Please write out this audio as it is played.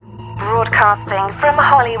Broadcasting from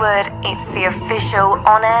Hollywood, it's the official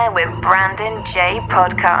On Air with Brandon J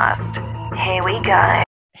podcast. Here we go.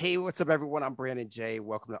 Hey, what's up, everyone? I'm Brandon J.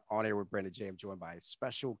 Welcome to On Air with Brandon J. I'm joined by a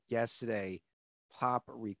special guest today, pop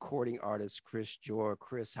recording artist Xriss.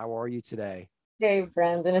 Chris, how are you today? Hey,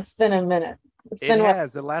 Brandon. It's been a minute. It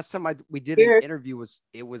has. The last time we did an interview was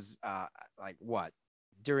like what?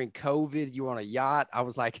 During COVID, you were on a yacht. I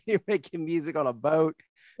was like, you're making music on a boat.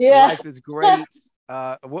 Yeah. Life is great.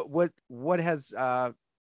 What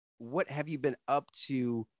have you been up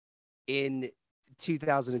to in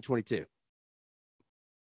 2022?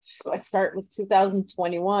 Let's start with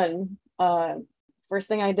 2021. First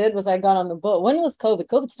thing I did was I got on the boat. When was COVID?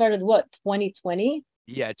 COVID started what, 2020?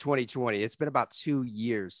 Yeah, 2020. It's been about 2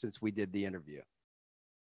 years since we did the interview.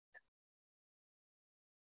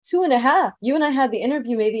 2.5. You and I had the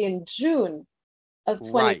interview maybe in June of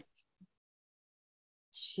 2020. Right.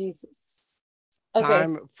 Jesus. Okay.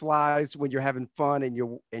 Time flies when you're having fun and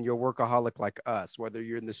you're workaholic like us, whether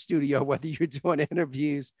you're in the studio, whether you're doing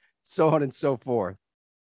interviews, so on and so forth.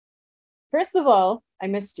 First of all, I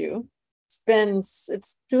missed you.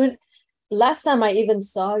 Last time I even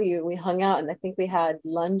saw you, we hung out and I think we had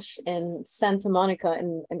lunch in Santa Monica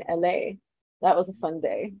in LA. That was a fun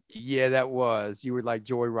day. Yeah, that was. You were like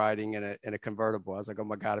joyriding in a convertible. I was like, oh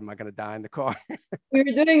my God, am I going to die in the car? We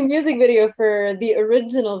were doing a music video for the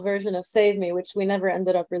original version of Save Me, which we never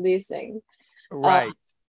ended up releasing. Right.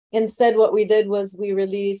 Instead, what we did was we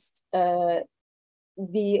released the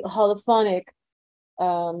holophonic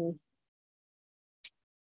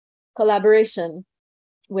collaboration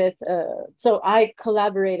with, so we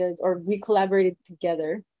collaborated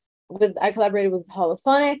together. I collaborated with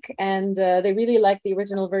Holophonic, and they really liked the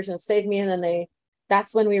original version of Save Me, and then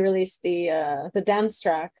that's when we released the dance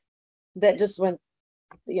track that just went,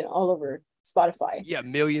 all over Spotify. Yeah,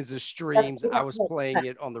 millions of streams. I was playing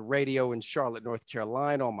it on the radio in Charlotte, North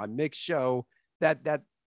Carolina, on my mix show. That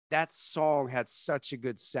song had such a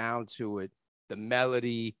good sound to it. The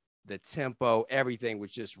melody, the tempo, everything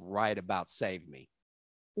was just right about Save Me.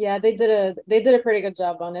 Yeah, they did a pretty good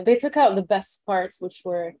job on it. They took out the best parts, which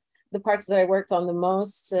were the parts that I worked on the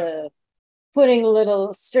most, putting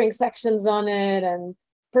little string sections on it and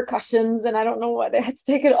percussions, and I don't know why they had to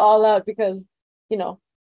take it all out, because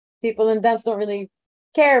people in dance don't really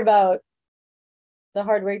care about the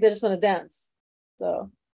hard work. They just want to dance. So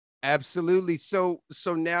absolutely. So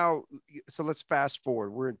let's fast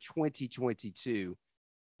forward. We're in 2022.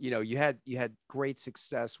 You had great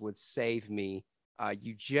success with Save Me.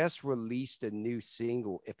 You just released a new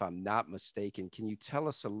single, if I'm not mistaken. Can you tell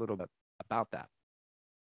us a little bit about that?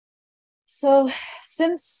 So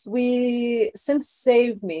since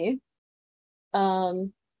Save Me, a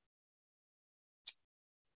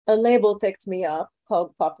label picked me up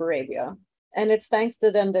called Pop Arabia, and it's thanks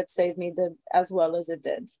to them that Save Me did as well as it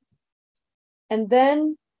did. And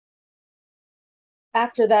then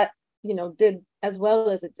after that, did as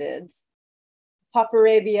well as it did, Pop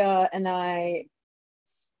Arabia and I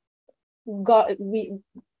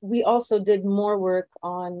we also did more work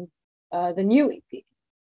on the new EP,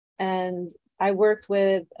 and I worked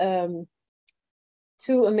with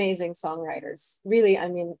two amazing songwriters, really,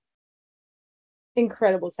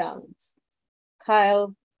 incredible talents,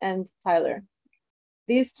 Kyle and Tyler.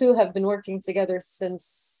 These two have been working together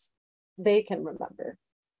since they can remember,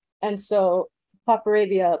 and so Pop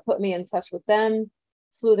Arabia put me in touch with them,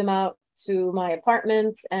 flew them out to my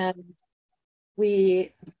apartment, and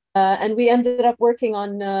we ended up working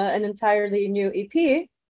on an entirely new EP,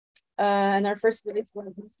 and our first release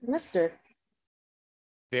was Mr.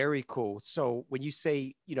 Very cool. So when you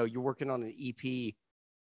say, you're working on an EP,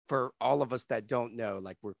 for all of us that don't know,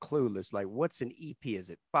 like we're clueless, like what's an EP? Is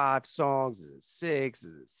it 5 songs? Is it 6?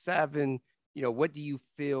 Is it 7? What do you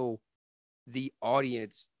feel the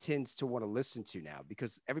audience tends to want to listen to now?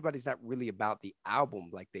 Because everybody's not really about the album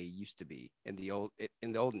like they used to be in the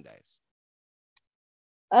olden days.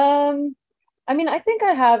 I think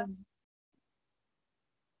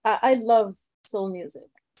I love soul music.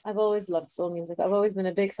 I've always loved soul music. I've always been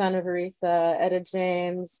a big fan of Aretha, Etta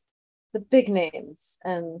James, the big names.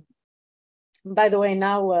 And by the way,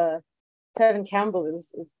 now Tevin Campbell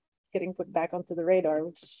is getting put back onto the radar,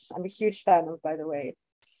 which I'm a huge fan of, by the way.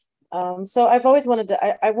 So I've always wanted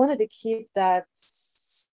I wanted to keep that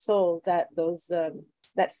soul, that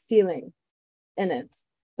feeling in it.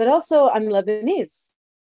 But also I'm Lebanese.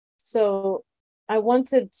 So I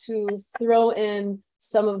wanted to throw in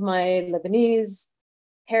some of my Lebanese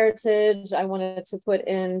heritage. I wanted to put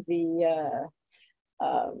in the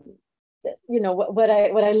what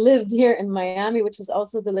I lived here in Miami, which is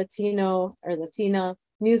also the Latino or Latina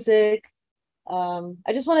music.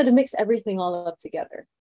 I just wanted to mix everything all up together,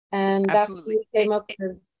 and that's what Absolutely. we came up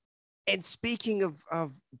with. And speaking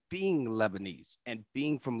of being Lebanese and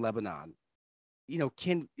being from Lebanon,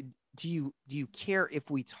 can do you care if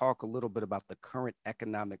we talk a little bit about the current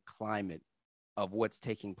economic climate of what's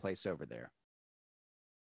taking place over there?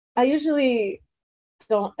 I usually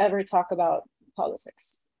don't ever talk about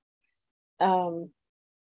politics, um,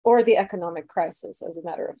 or the economic crisis, as a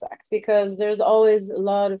matter of fact, because there's always a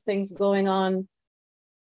lot of things going on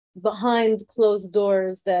behind closed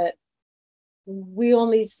doors that we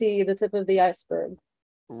only see the tip of the iceberg.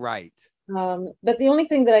 Right. But the only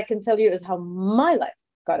thing that I can tell you is how my life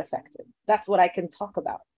got affected. That's what I can talk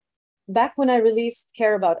about. Back when I released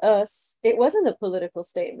Care About Us, it wasn't a political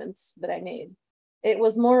statement that I made. It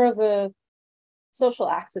was more of a social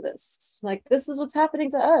activist. Like, this is what's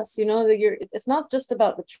happening to us. It's not just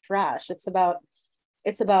about the trash. It's about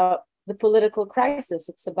the political crisis.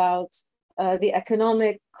 It's about the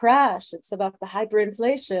economic crash. It's about the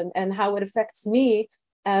hyperinflation and how it affects me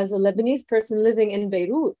as a Lebanese person living in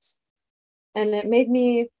Beirut. And it made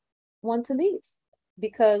me want to leave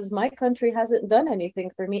because my country hasn't done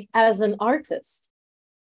anything for me as an artist.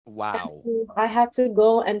 Wow. So I had to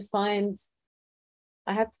go and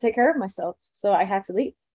I had to take care of myself. So I had to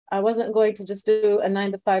leave. I wasn't going to just do a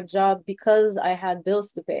 9 to 5 job because I had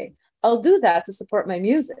bills to pay. I'll do that to support my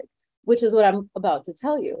music, which is what I'm about to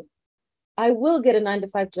tell you. I will get a 9 to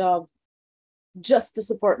 5 job just to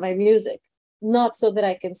support my music, not so that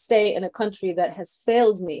I can stay in a country that has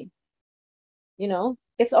failed me.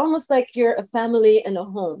 It's almost like you're a family and a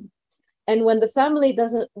home. And when the family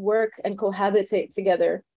doesn't work and cohabitate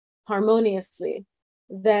together harmoniously,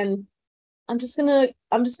 then I'm just gonna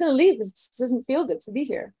leave. It just doesn't feel good to be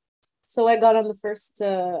here. So I got on the first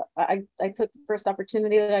I took the first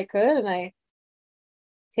opportunity that I could, and I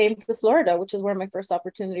came to Florida, which is where my first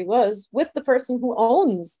opportunity was, with the person who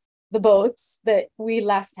owns the boats that we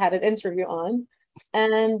last had an interview on.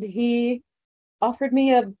 And he offered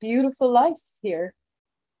me a beautiful life here.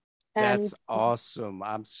 And That's awesome.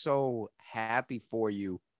 I'm so happy for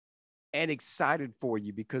you and excited for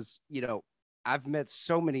you because, I've met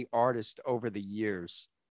so many artists over the years.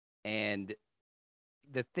 And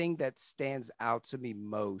the thing that stands out to me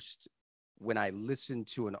most when I listen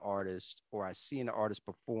to an artist or I see an artist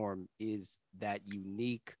perform is that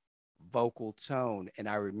unique vocal tone. And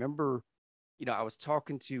I remember, I was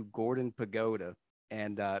talking to Gordon Pagoda,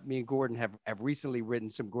 and me and Gordon have recently written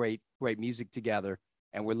some great music together,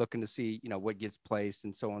 and we're looking to see, what gets placed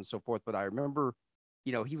and so on and so forth. But I remember,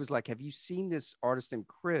 he was like, have you seen this artist named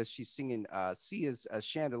Xriss? She's singing Sia's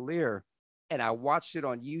Chandelier. And I watched it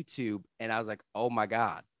on YouTube and I was like, oh my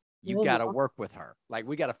God, it you was got to work with her. Like,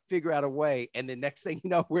 we got to figure out a way. And the next thing you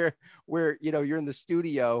know, you're in the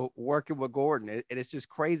studio working with Gordon. And it's just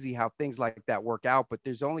crazy how things like that work out. But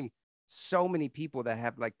there's only so many people that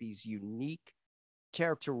have like these unique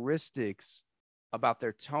characteristics about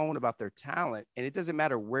their tone, about their talent. And it doesn't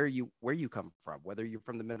matter where you come from, whether you're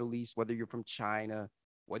from the Middle East, whether you're from China,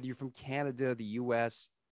 whether you're from Canada, the US,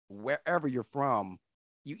 wherever you're from,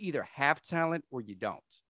 you either have talent or you don't.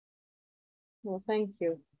 Well, thank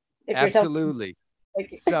you. If you're Absolutely.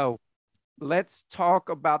 thank you. So let's talk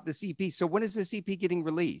about this EP. So when is this EP getting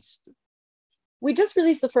released? We just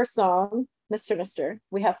released the first song, Mr. Mister.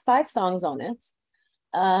 We have 5 songs on it.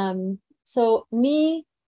 So me,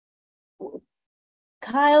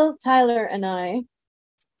 Kyle, Tyler, and I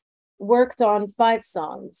worked on 5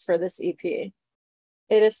 songs for this EP. It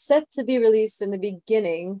is set to be released in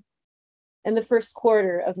the first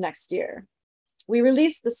quarter of next year. We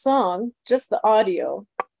released the song, just the audio,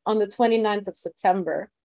 on the 29th of September.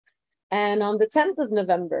 And on the 10th of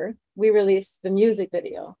November, we released the music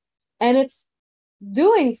video. And it's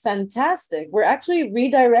doing fantastic. We're actually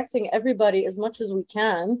redirecting everybody as much as we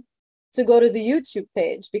can to go to the YouTube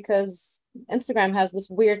page, because Instagram has this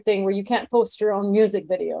weird thing where you can't post your own music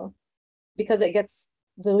video because it gets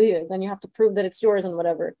deleted. Then you have to prove that it's yours and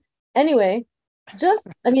whatever. Anyway,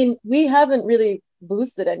 we haven't really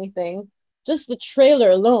boosted anything. Just the trailer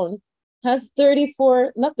alone has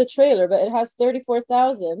 34, not the trailer, but it has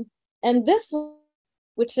 34,000. And this one,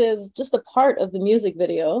 which is just a part of the music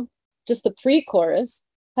video, just the pre-chorus,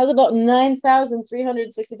 has about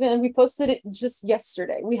 9,360. And we posted it just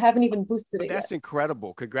yesterday. We haven't even boosted it yet. That's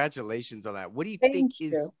incredible. Congratulations on that. What do you Thank think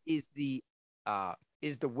you. is the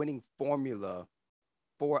winning formula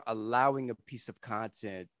for allowing a piece of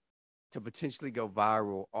content to potentially go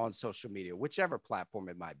viral on social media, whichever platform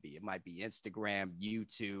it might be? It might be Instagram,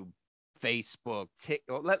 YouTube, Facebook,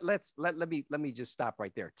 TikTok. Let me just stop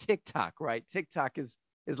right there. TikTok, right? TikTok is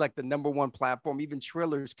like the #1 platform. Even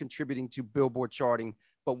Triller's contributing to Billboard charting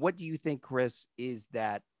But what do you think, Chris, is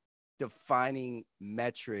that defining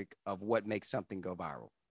metric of what makes something go viral?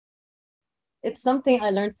 It's something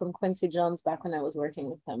I learned from Quincy Jones back when I was working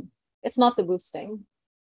with him. It's not the boosting.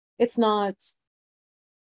 It's not.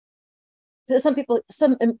 Some people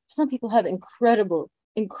have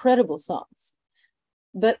incredible songs,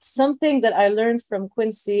 but something that I learned from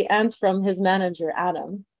Quincy and from his manager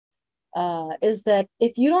Adam is that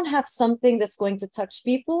if you don't have something that's going to touch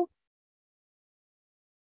people,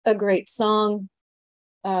 a great song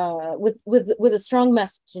with a strong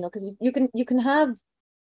message, because you can have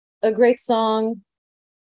a great song,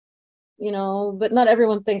 but not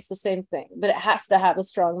everyone thinks the same thing. But it has to have a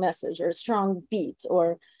strong message or a strong beat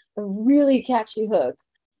or a really catchy hook,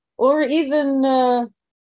 or even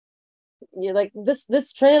like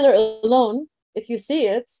this trailer alone. If you see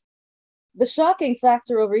it, the shocking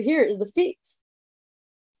factor over here is the feet.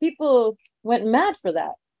 People went mad for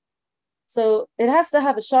that. So it has to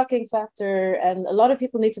have a shocking factor, and a lot of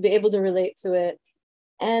people need to be able to relate to it.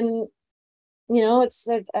 And it's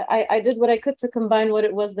like I did what I could to combine what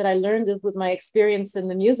it was that I learned with my experience in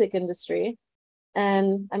the music industry.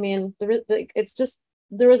 And I mean, it's just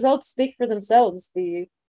the results speak for themselves. The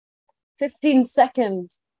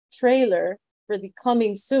 15-second trailer for the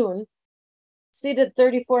Coming Soon exceeded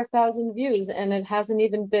 34,000 views, and it hasn't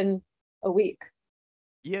even been a week.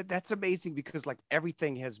 Yeah, that's amazing, because like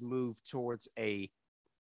everything has moved towards a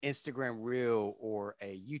Instagram reel or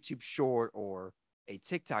a YouTube short or a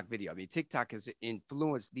TikTok video. I mean, TikTok has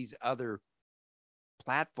influenced these other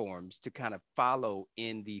platforms to kind of follow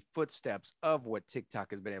in the footsteps of what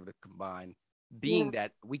TikTok has been able to combine, being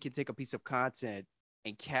that we can take a piece of content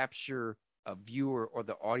and capture a viewer or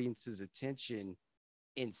the audience's attention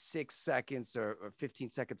in 6 seconds or 15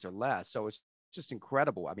 seconds or less. So it's just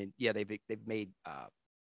incredible. I mean, yeah, they've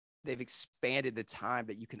expanded the time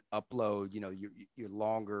that you can upload, your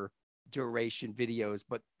longer duration videos,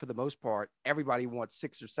 but for the most part, everybody wants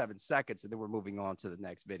 6 or 7 seconds, and then we're moving on to the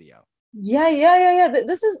next video. Yeah.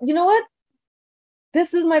 This is, what?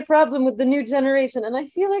 This is my problem with the new generation, and I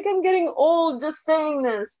feel like I'm getting old just saying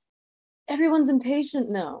this. Everyone's impatient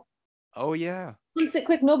now. Oh, yeah. Makes it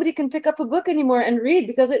quick. Nobody can pick up a book anymore and read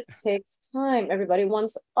because it takes time. Everybody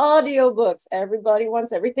wants audiobooks. Everybody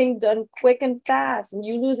wants everything done quick and fast, and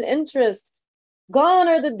you lose interest. Gone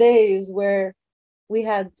are the days where we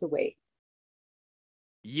had to wait.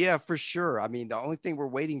 Yeah, for sure. I mean, the only thing we're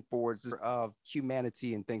waiting for is of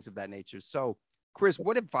humanity and things of that nature. So, Chris,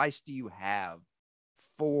 what advice do you have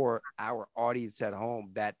for our audience at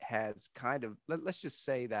home that has kind of, let's just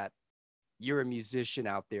say that you're a musician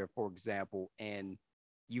out there, for example, and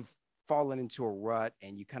you've fallen into a rut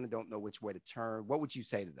and you kind of don't know which way to turn? What would you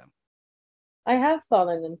say to them? I have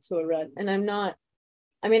fallen into a rut, and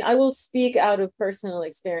I will speak out of personal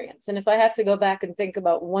experience. And if I had to go back and think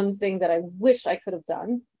about one thing that I wish I could have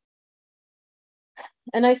done,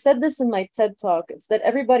 and I said this in my TED Talk, it's that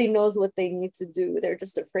everybody knows what they need to do. They're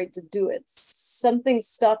just afraid to do it. Something's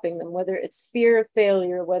stopping them, whether it's fear of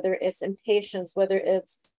failure, whether it's impatience, whether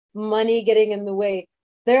it's money getting in the way.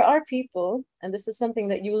 There are people, and this is something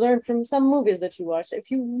that you learn from some movies that you watch,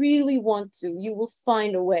 if you really want to, you will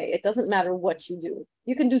find a way. It doesn't matter what you do.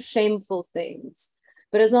 You can do shameful things,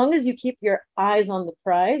 but as long as you keep your eyes on the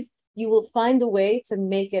prize, you will find a way to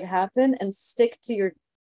make it happen and stick to your,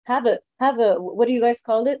 have a, what do you guys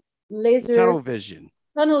call it? Laser. Tunnel vision.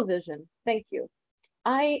 Tunnel vision. Thank you.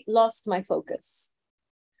 I lost my focus.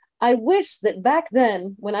 I wish that back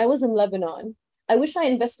then, when I was in Lebanon, I wish I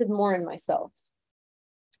invested more in myself.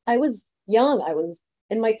 I was young. I was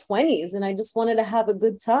in my 20s, and I just wanted to have a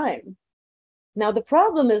good time. Now, the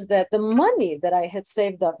problem is that the money that I had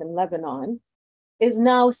saved up in Lebanon is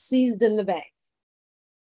now seized in the bank.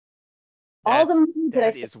 All the money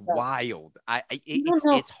that is wild.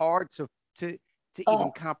 It's hard to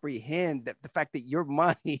even comprehend that the fact that your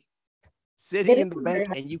money sitting in the bank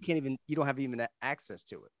and you don't have even access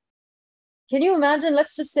to it. Can you imagine?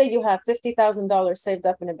 Let's just say you have $50,000 saved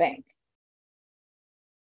up in a bank.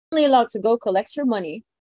 You're only allowed to go collect your money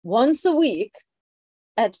once a week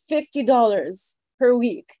at $50 per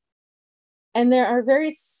week. And there are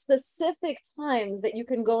very specific times that you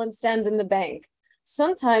can go and stand in the bank.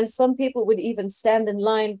 Sometimes some people would even stand in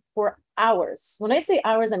line for hours. When I say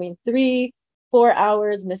hours, I mean 3-4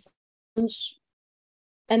 hours, miss lunch.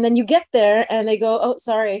 And then you get there and they go, oh,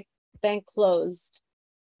 sorry, bank closed.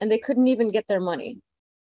 And they couldn't even get their money.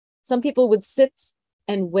 Some people would sit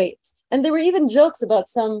and wait. And there were even jokes about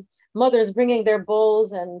some mothers bringing their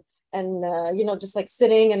bowls and just like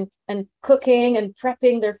sitting and cooking and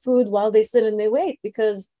prepping their food while they sit and they wait,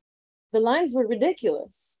 because the lines were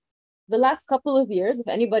ridiculous. the last couple of years, if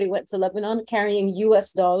anybody went to Lebanon carrying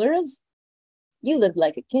US dollars, you lived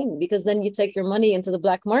like a king, because then you take your money into the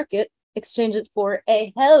black market, exchange it for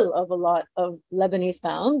a hell of a lot of Lebanese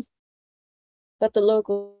pounds, but the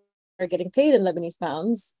locals are getting paid in Lebanese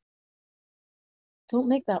pounds, don't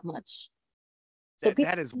make that much. So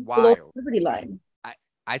that is below wild. the poverty line.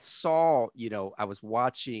 I saw, I was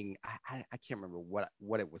watching, I can't remember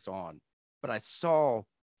what it was on, but I saw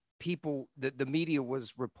people, the media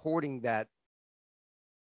was reporting that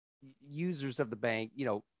users of the bank,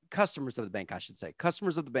 customers of the bank, I should say,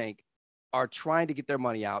 customers of the bank are trying to get their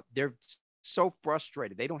money out. They're so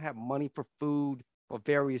frustrated. They don't have money for food or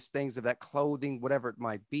various things of that, clothing, whatever it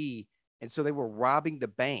might be. And so they were robbing the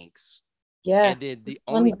banks. Yeah. And then the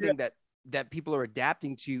only thing that people are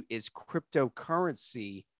adapting to is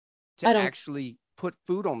cryptocurrency to actually put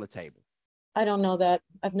food on the table. I don't know that.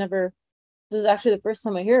 This is actually the first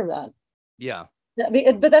time I hear of that. Yeah.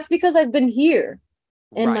 But that's because I've been here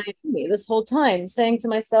in Miami this whole time, saying to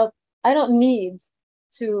myself, I don't need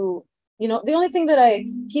to, the only thing that I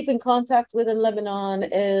keep in contact with in Lebanon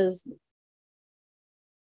is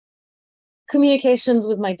communications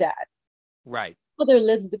with my dad. Right. My mother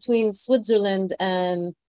lives between Switzerland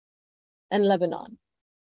and Lebanon.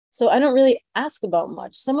 So I don't really ask about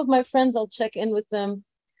much. Some of my friends, I'll check in with them.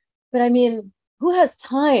 But I mean, who has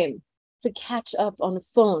time to catch up on the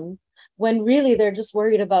phone when really they're just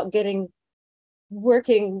worried about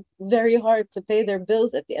working very hard to pay their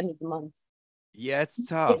bills at the end of the month? Yeah, it's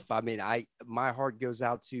tough. I mean, my heart goes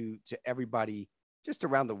out to everybody just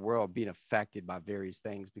around the world being affected by various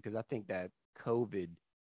things, because I think that COVID,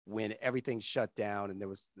 when everything shut down and there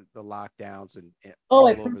was the lockdowns and all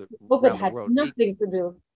over COVID had nothing to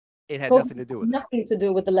do. It had nothing to do with nothing to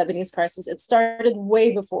do with the Lebanese crisis. It started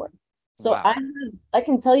way before. So wow. I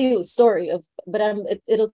can tell you a story but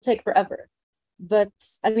it'll take forever. But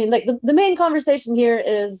I mean, like the main conversation here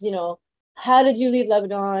is, how did you leave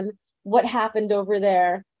Lebanon? What happened over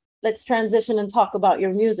there? Let's transition and talk about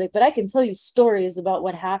your music. But I can tell you stories about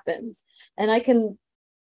what happened. And I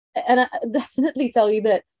definitely tell you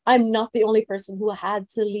that I'm not the only person who had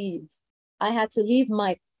to leave. I had to leave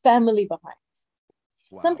my family behind.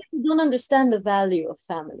 Wow. Some people don't understand the value of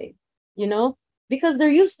family, because they're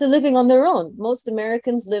used to living on their own. Most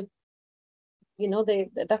Americans live,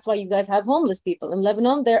 that's why you guys have homeless people. In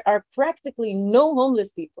Lebanon, there are practically no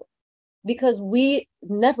homeless people because we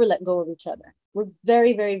never let go of each other. We're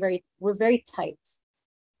very, very, we're very tight.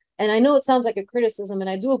 And I know it sounds like a criticism, and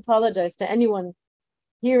I do apologize to anyone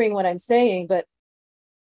hearing what I'm saying, but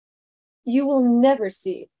you will never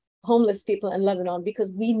see homeless people in Lebanon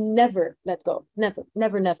because we never let go. Never,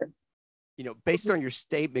 never, never. Based on your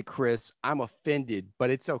statement, Xriss, I'm offended,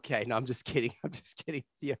 but it's okay. No, I'm just kidding.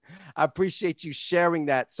 Yeah, I appreciate you sharing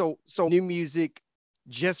that. So new music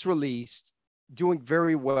just released, doing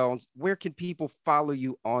very well. Where can people follow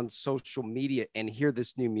you on social media and hear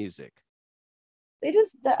this new music? They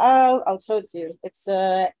just, I'll show it to you. It's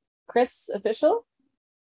Xriss Official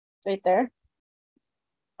right there.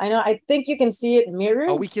 I know. I think you can see it mirrored.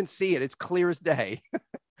 Oh, we can see it. It's clear as day.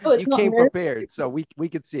 Oh, it's you came prepared, so we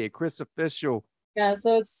can see it. Xriss Official. Yeah,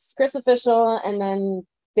 so it's Xriss Official, and then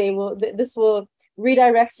this will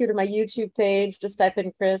redirect you to my YouTube page. Just type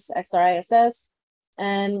in Xriss, Xriss,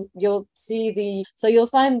 and you'll see you'll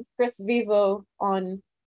find Xriss Vivo on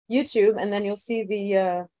YouTube, and then you'll see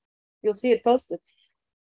it posted.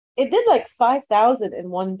 It did like 5,000 in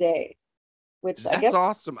one day, which I guess that's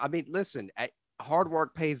awesome. I mean, listen. Hard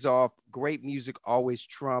work pays off. Great music always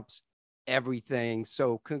trumps everything.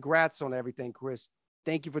 So congrats on everything, Xriss.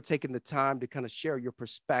 Thank you for taking the time to kind of share your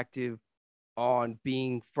perspective on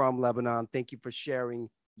being from Lebanon. Thank you for sharing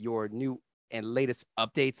your new and latest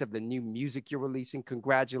updates of the new music you're releasing.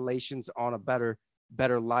 Congratulations on a better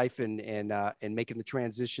life and making the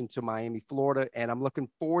transition to Miami, Florida. And I'm looking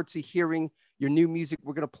forward to hearing your new music.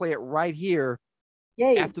 We're going to play it right here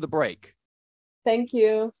after the break. Thank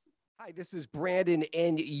you. Hi, this is Brandon,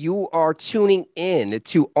 and you are tuning in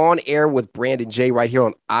to On Air with Brandon J right here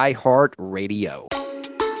on iHeartRadio.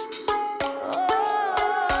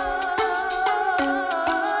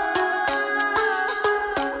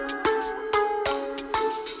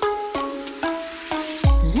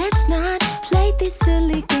 Let's not play these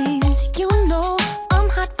silly games. You know I'm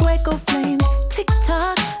hot fuego flames.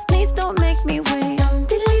 TikTok, please don't make me wait.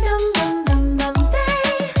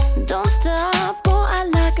 Don't stop, boy, I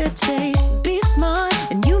like a chase. Be smart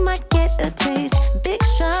and you might get a taste. Big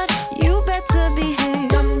shot, you better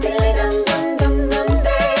behave.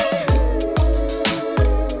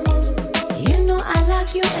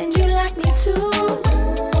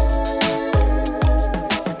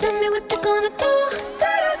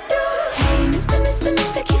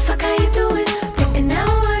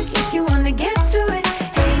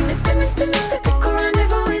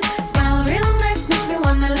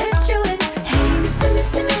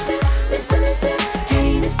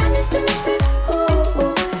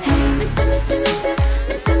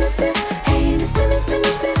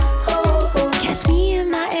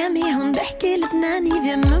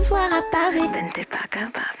 Paris. Vente pa' acá,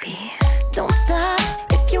 papi. Don't stop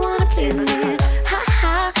if you wanna please me. Ha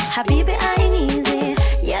ha, habibi, I ain't easy.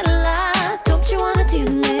 Yalla, don't you wanna tease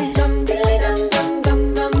me? Dum diddly dum dum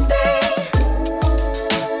dum dum day.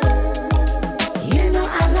 You know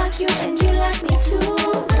I like you and you like me too.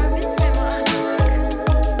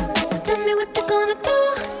 So tell me what you're gonna do.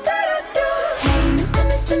 Hey, Mr.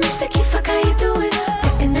 Mr. Mr. Keefe, how you doing?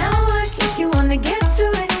 Put in that work if you wanna get to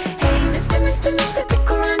it. Hey, Mr. Mr. Mr. Pick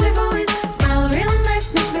a rendezvous in. Smile real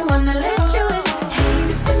nice, make me wanna let you in. Hey,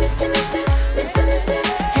 Mr. Mr. Mr. Mr. Mr.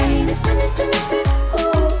 Hey, Mr. Mr. Mr.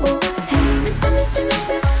 Oh, oh. Hey, Mr. Mr.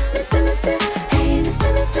 Mr. Mr. Mr. Hey, Mr.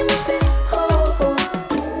 Mr. Mr. Oh, oh.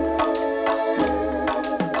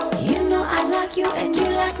 You know I like you and you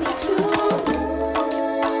like me too.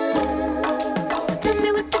 So tell me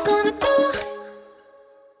what you're gonna do.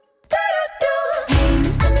 Hey,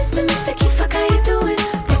 Mr. Mr. Mr. Keefe, how you doing?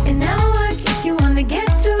 Put in that work if you wanna get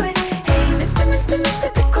to it. Hey, Mr. Mr. Mr.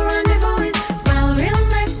 Pick a rendezvous in. Smile real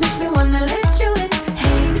nice, make me wanna let you in.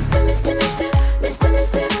 Hey, Mr. Mr. Mr. Mr.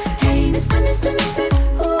 Mr. Hey, Mr. Mr. Mr.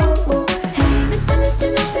 Oh, oh. Hey, Mr. Mr.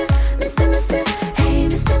 Mr. Mr. Mr. Hey,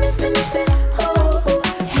 Mr. Mr. Mr. Oh, oh.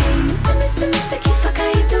 Hey, Mr. Mr. Mr. Keefe, how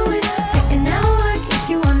you doing? Put in that work if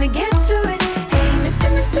you wanna get to it. Hey, Mr.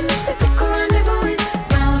 Mr. Mr. Pick a rendezvous in.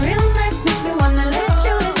 Smile real nice, make me wanna let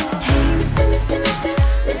you in. Hey, Mr. Mr. Mr.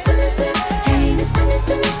 Mr. Mr. Hey, Mr.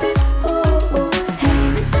 Mr. Mr. Oh, oh. Hey,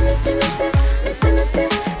 Mr. Mr. Mr. Mr. Mr.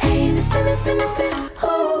 Hey, Mr. Mr. Mr.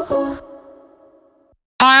 Oh, oh.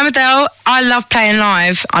 Hi, I'm Adele. I love playing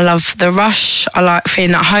live. I love the rush. I like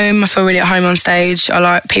feeling at home. I feel really at home on stage. I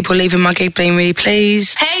like people leaving my gig being really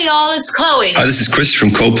pleased. Hey y'all, it's Chloe. Hi, this is Chris from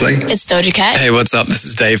Coldplay. It's Doja Cat. Hey, what's up? This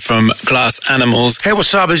is Dave from Glass Animals. Hey,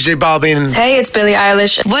 what's up? It's J Balvin. Hey, it's Billie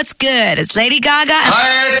Eilish. What's good? It's Lady Gaga.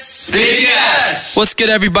 Hi, it's BTS. What's good,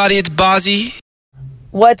 everybody? It's Bozzy.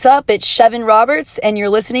 What's up? It's Chevin Roberts, and you're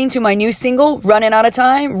listening to my new single, Running Out of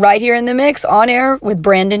Time, right here in the mix, on air with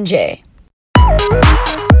Brandon J.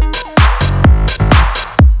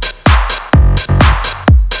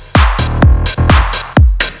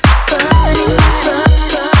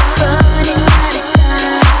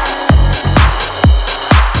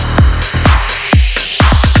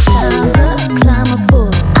 Time's up, climb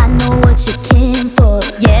aboard. I know what you came for.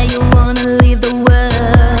 Yeah, you wanna leave the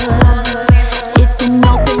world. It's an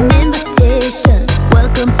open invitation.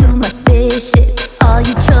 Welcome to my spaceship. All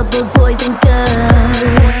you troubled boys and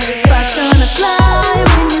girls. Sparks gonna fly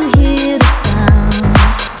when you hear the sound.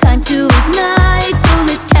 Time to ignite, so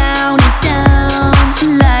let's count it down.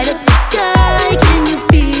 Light up the sky, can you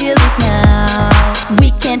feel it now? We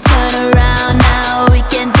can turn around now, we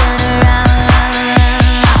can turn around.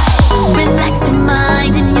 Relax your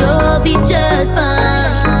mind and you'll be just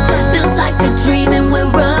fine. Feels like a dream and we're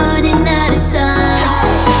running out of time.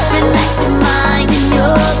 Relax your mind and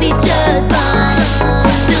you'll be just fine.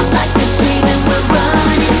 Feels like a dream and we're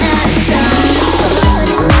running out of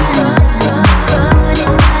time.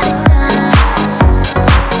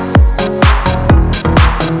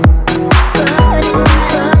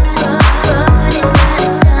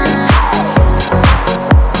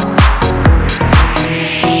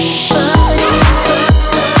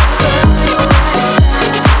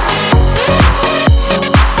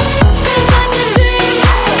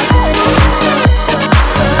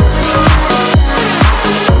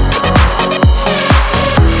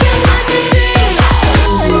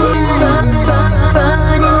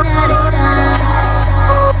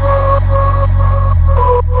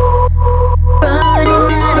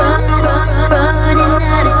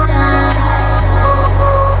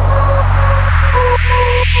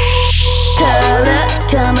 Colors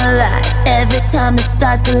come alive every time the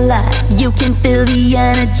stars collide. You can feel the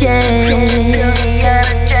energy.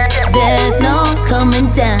 There's no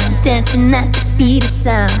coming down, dancing at the speed of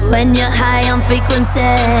sound. When you're high on frequency,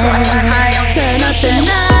 turn up the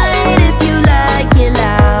night if you like it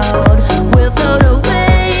loud. We'll float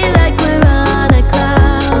away like we're on a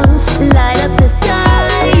cloud. Light up the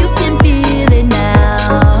sky, you can feel it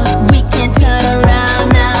now. We can turn around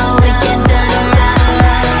now, we can turn around.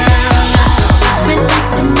 Relax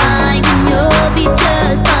your mind and you'll be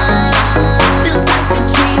just fine. Feels like a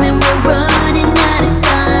dream and we're running out of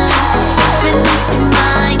time. Relax your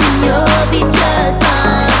mind and you'll be just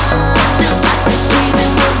fine. Feels like a dream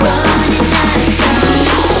and we're running out of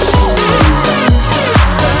time.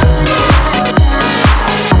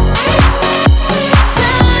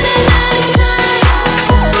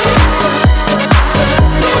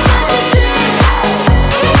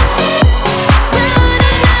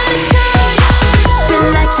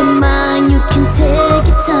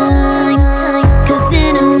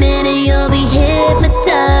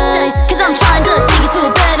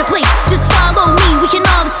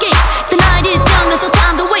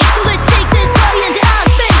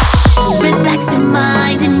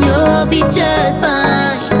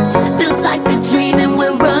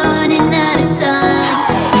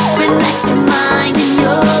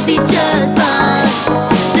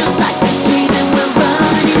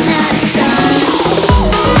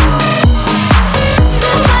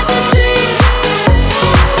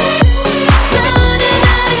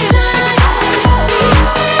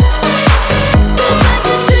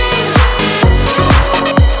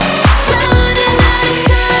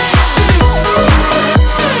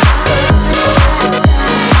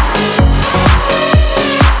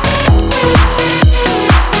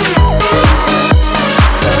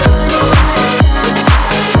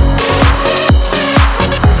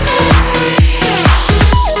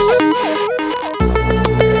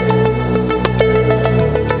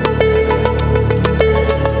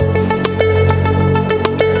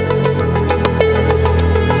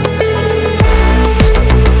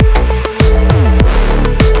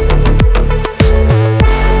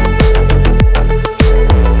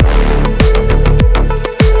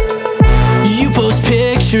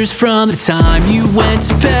 pictures from the time you went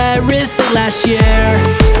to Paris late last year,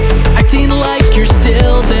 acting like you're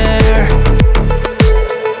still there.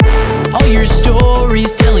 All your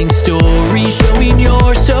stories telling stories, showing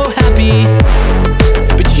you're so happy,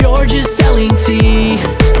 but you're just selling tea.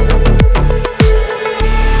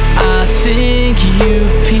 I think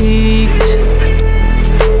you've peaked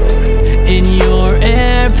in your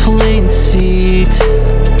airplane seat.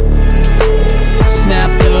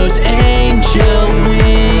 Snap those angel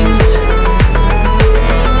wings,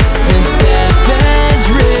 then step and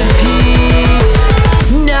repeat.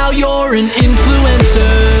 Now you're an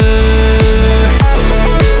influencer.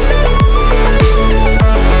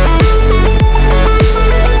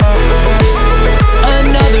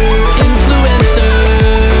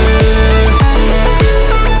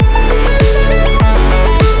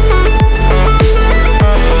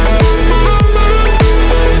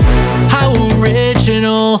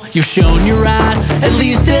 You've shown your ass at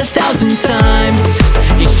least 1,000 times.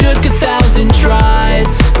 Each took 1,000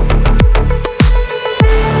 tries.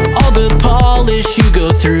 All the polish you go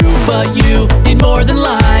through, but you need more than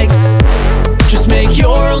likes. Just make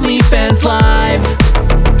your OnlyFans live.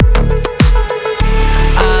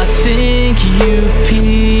 I think you've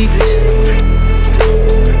peaked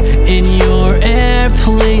in your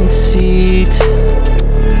airplane seat.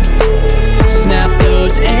 Snap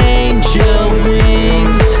those angel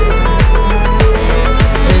wings,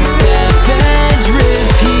 then step and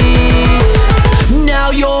repeat.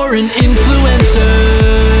 Now you're an influencer.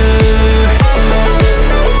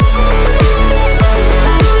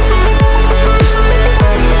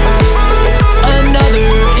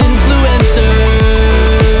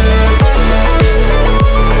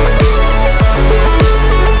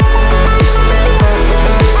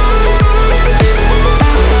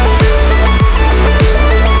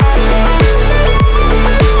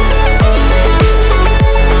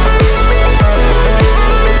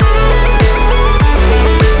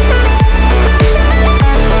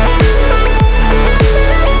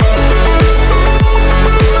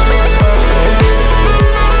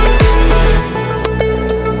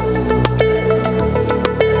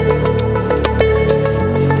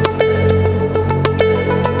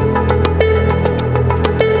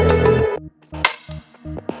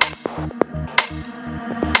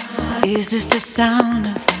 Is this the sound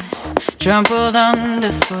of us trampled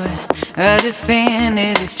underfoot? A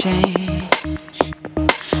definitive change.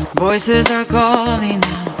 Voices are calling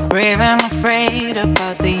out, brave and afraid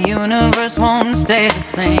about the universe won't stay the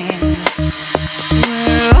same.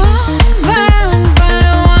 We're all bound by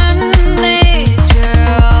one nature,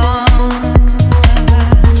 all of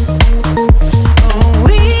us. Oh,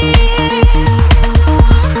 we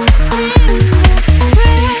sing the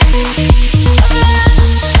praise of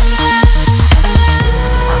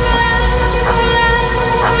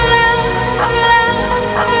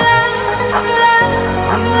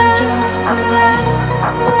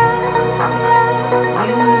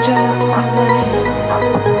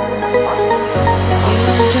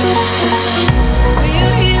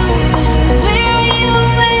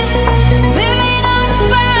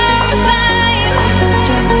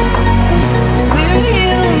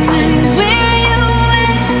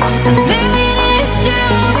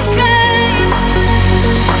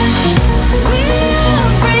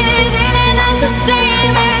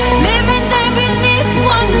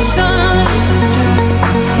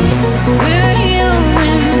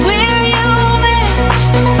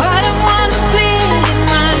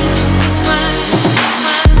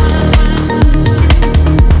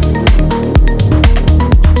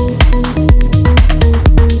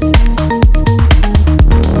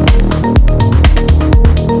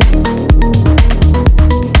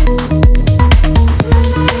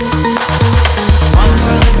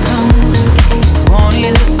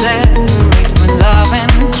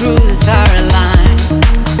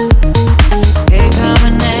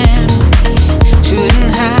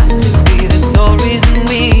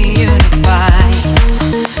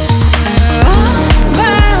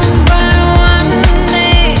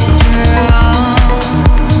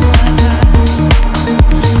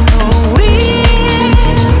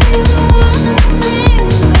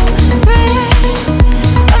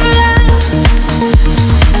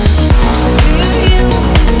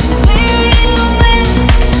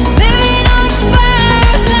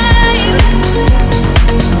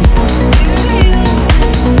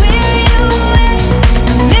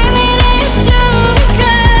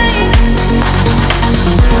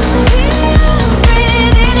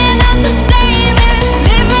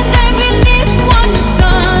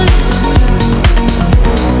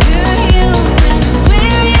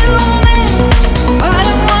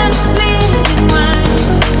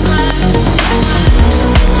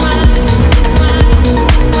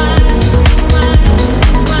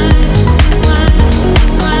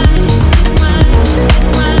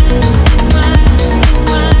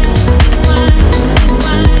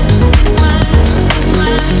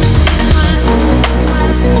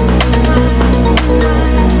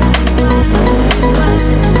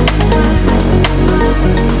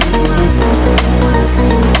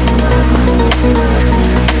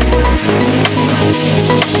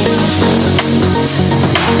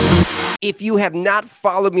If you have not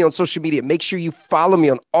followed me on social media, make sure you follow me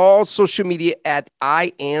on all social media at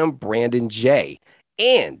I am Brandon J.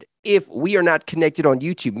 And if we are not connected on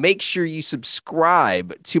YouTube, make sure you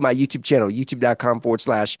subscribe to my YouTube channel,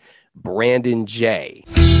 youtube.com/Brandon J.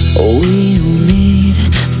 We need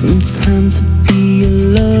some time to be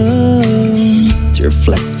alone, to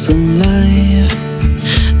reflect on life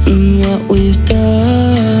and what we've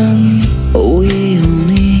done. We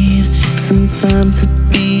need some time to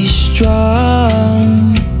be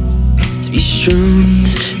strong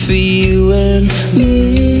for you and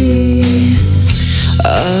me.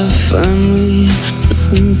 Our family,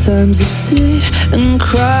 sometimes I sit and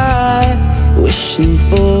cry, wishing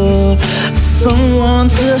for someone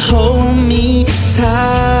to hold me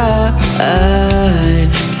tight.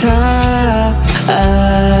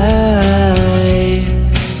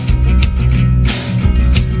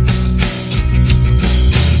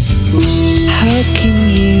 How can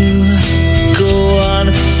you go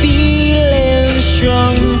on feeling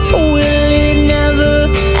strong? Will it never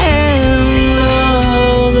end?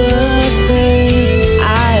 All the pain,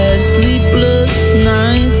 I have sleepless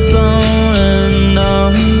nights on and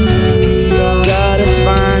on. Gotta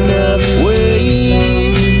find a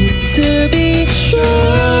way to be strong,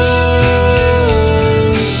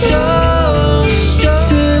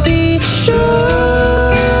 to be strong,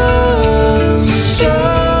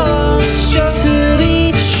 to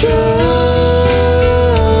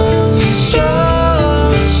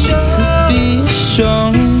be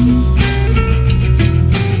strong.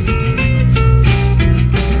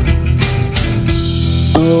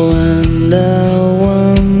 Oh, and I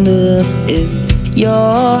wonder if you're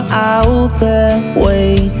out there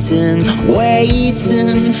waiting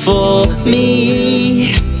for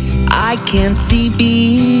me. I can't see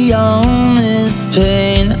beyond this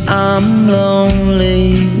pain. I'm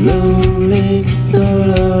lonely, so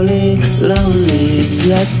lonely. It's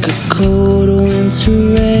like a cold winter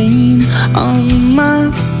rain on my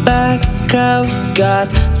back. I've got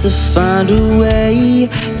to find a way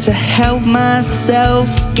to help myself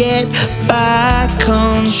get back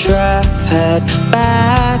on track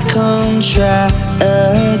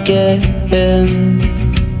again.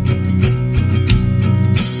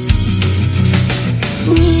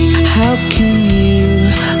 How can you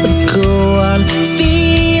go on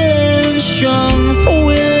feeling strong?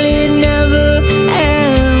 Will it never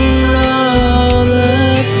end? All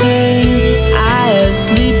the pain, I have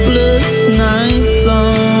sleepless nights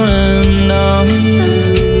on and on.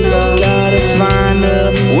 Gotta find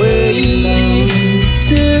a way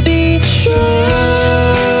to be strong,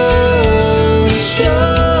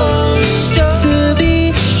 to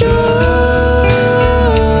be strong,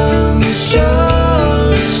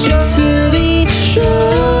 to be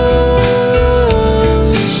strong,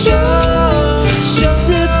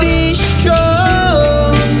 to be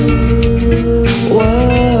strong.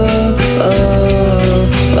 Whoa, oh,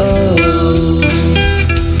 oh.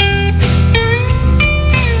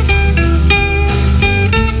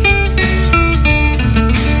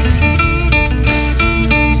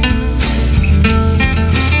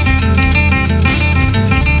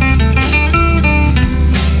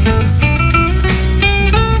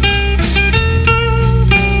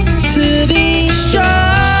 To be strong,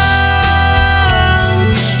 to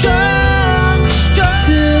be strong,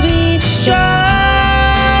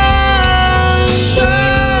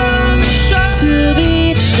 to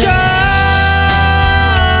be strong, to be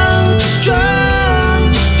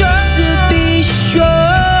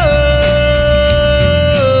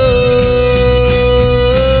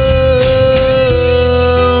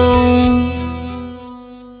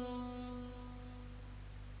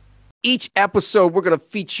Each episode, we're going to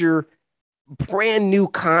feature brand new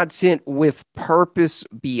content with purpose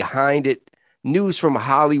behind it. News from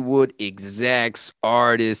Hollywood, execs,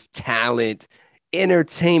 artists, talent,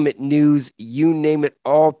 entertainment news, you name it,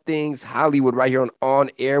 all things Hollywood right here on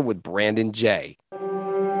Air with Brandon J.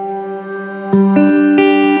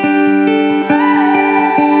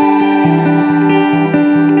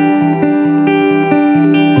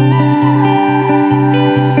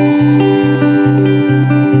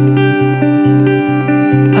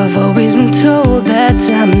 I've always been told that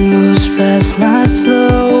time moves fast, not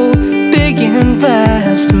slow, big and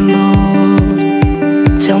vast and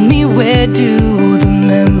bold. Tell me, where do the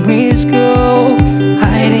memories go?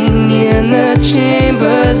 Hiding in the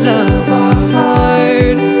chambers of our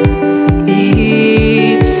heart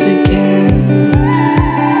beats again.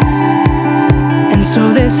 And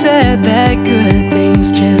so they said that good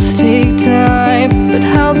things just take time, but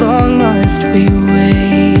how long must we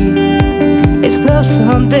wait? Is love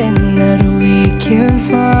something that we can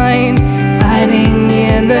find, hiding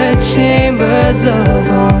in the chamber? chambers of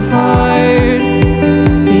our heart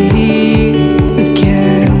beat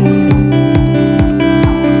again.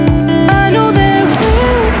 I know that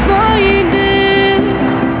we'll find it.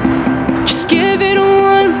 Just give it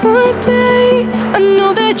one more day. I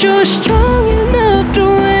know that you're strong enough to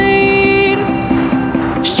wait.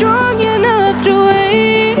 Strong enough to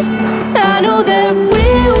wait. I know that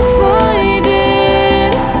we'll find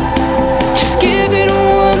it. Just give it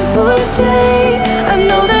one more day. I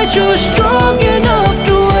know that you're strong enough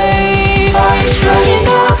to wait. Are you strong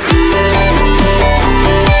enough?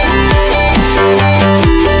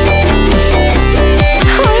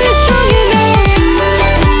 Are you strong enough?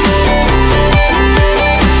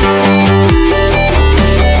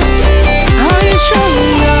 Are you strong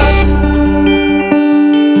enough?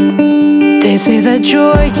 They say that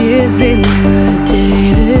joy is in the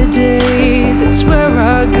day-to-day. That's where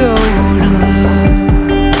I go to look.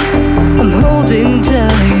 I'm holding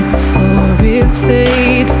tight before it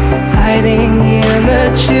fades, hiding in the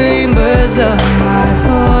chambers of my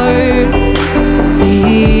heart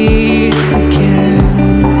beat again.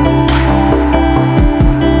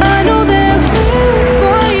 I know that we'll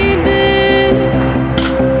find it.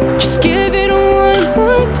 Just give it one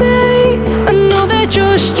more day. I know that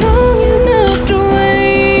you're strong enough to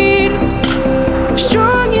wait.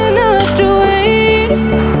 Strong enough to wait.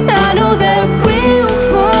 I know that we'll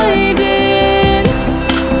find it.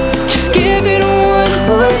 Just give it one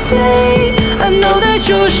more day. I know that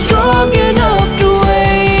you're strong enough to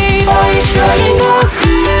wait. Are you strong enough?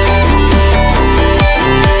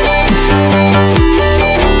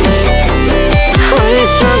 Are you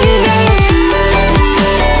strong enough?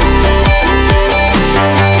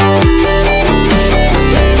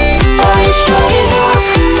 Are you strong enough?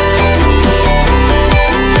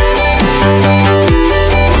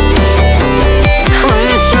 Are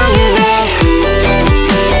you strong enough?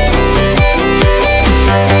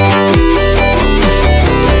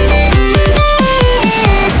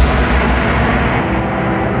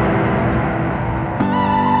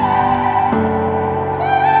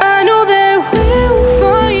 I know that we'll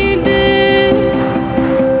find it.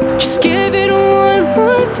 Just give it one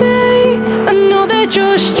more day. I know that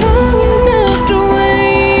you're strong enough to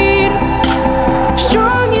wait.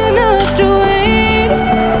 Strong enough to wait.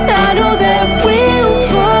 I know that we'll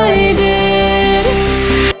find it.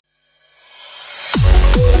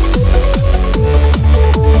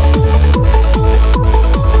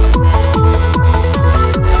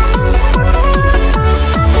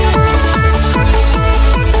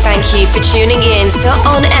 Thank you for tuning in to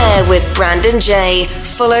On Air with Brandon J.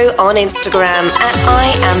 Follow on Instagram at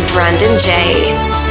I am Brandon J.